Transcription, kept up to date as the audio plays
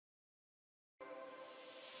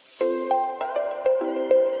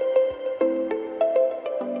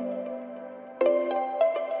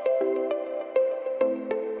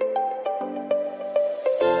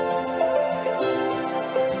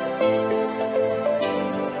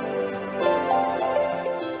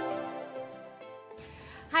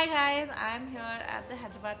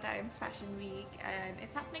Hyderabad Times Fashion Week, and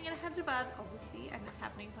it's happening in Hyderabad obviously, and it's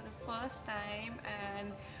happening for the first time,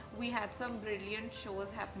 and we had some brilliant shows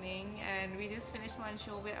happening, and we just finished one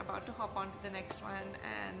show. We're about to hop on to the next one,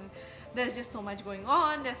 and there's just so much going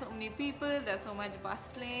on. There's so many people, there's so much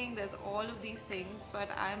bustling, there's all of these things, but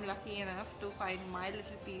I'm lucky enough to find my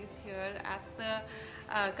little piece here at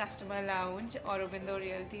the customer lounge, Aurobindo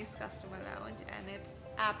Realty's customer lounge, and it's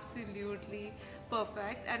absolutely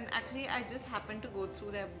perfect. And actually I just happened to go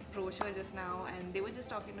through their brochure just now, and they were just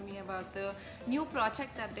talking to me about the new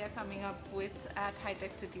project that they're coming up with at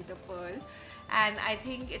HITEC City, the Pearl. And I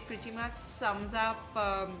think it pretty much sums up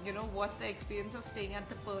you know, what the experience of staying at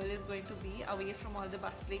the Pearl is going to be, away from all the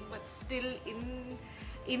bustling but still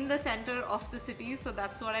in the center of the city. So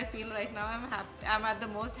that's what I feel right now. I'm at the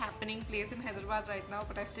most happening place in Hyderabad right now,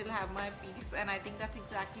 but I still have my peace, and I think that's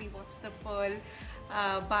exactly what the Pearl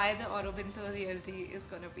by the Aurobindo Realty is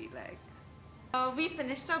going to be like. We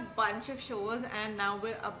finished a bunch of shows, and now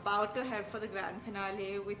we're about to head for the grand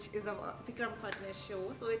finale, which is a Vikram Fitness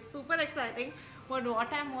show. So it's super exciting, but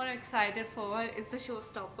what I'm more excited for is the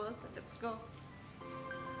showstopper. So let's go.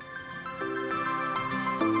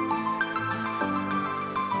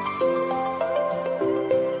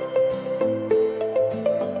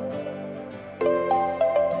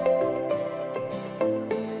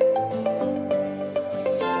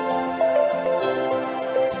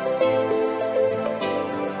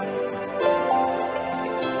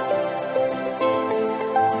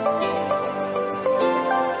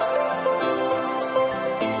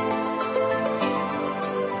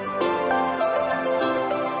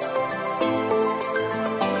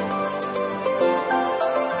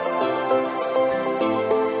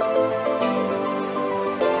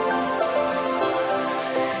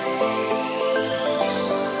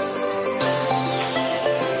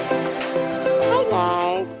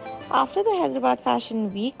 After the Hyderabad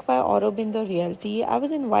Fashion Week by Aurobindo Realty, I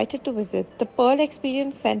was invited to visit the Pearl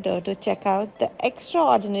Experience Center to check out the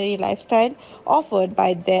extraordinary lifestyle offered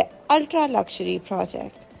by their ultra-luxury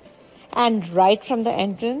project. And right from the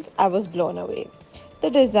entrance, I was blown away. The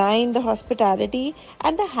design, the hospitality,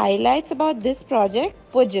 and the highlights about this project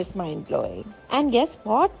were just mind-blowing. And guess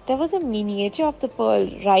what? There was a miniature of the Pearl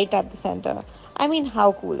right at the center. I mean,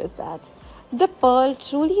 how cool is that? The Pearl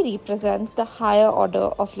truly represents the higher order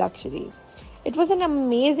of luxury. It was an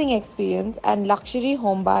amazing experience, and luxury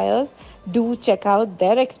home buyers do check out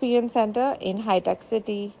their experience center in HITEC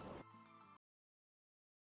City.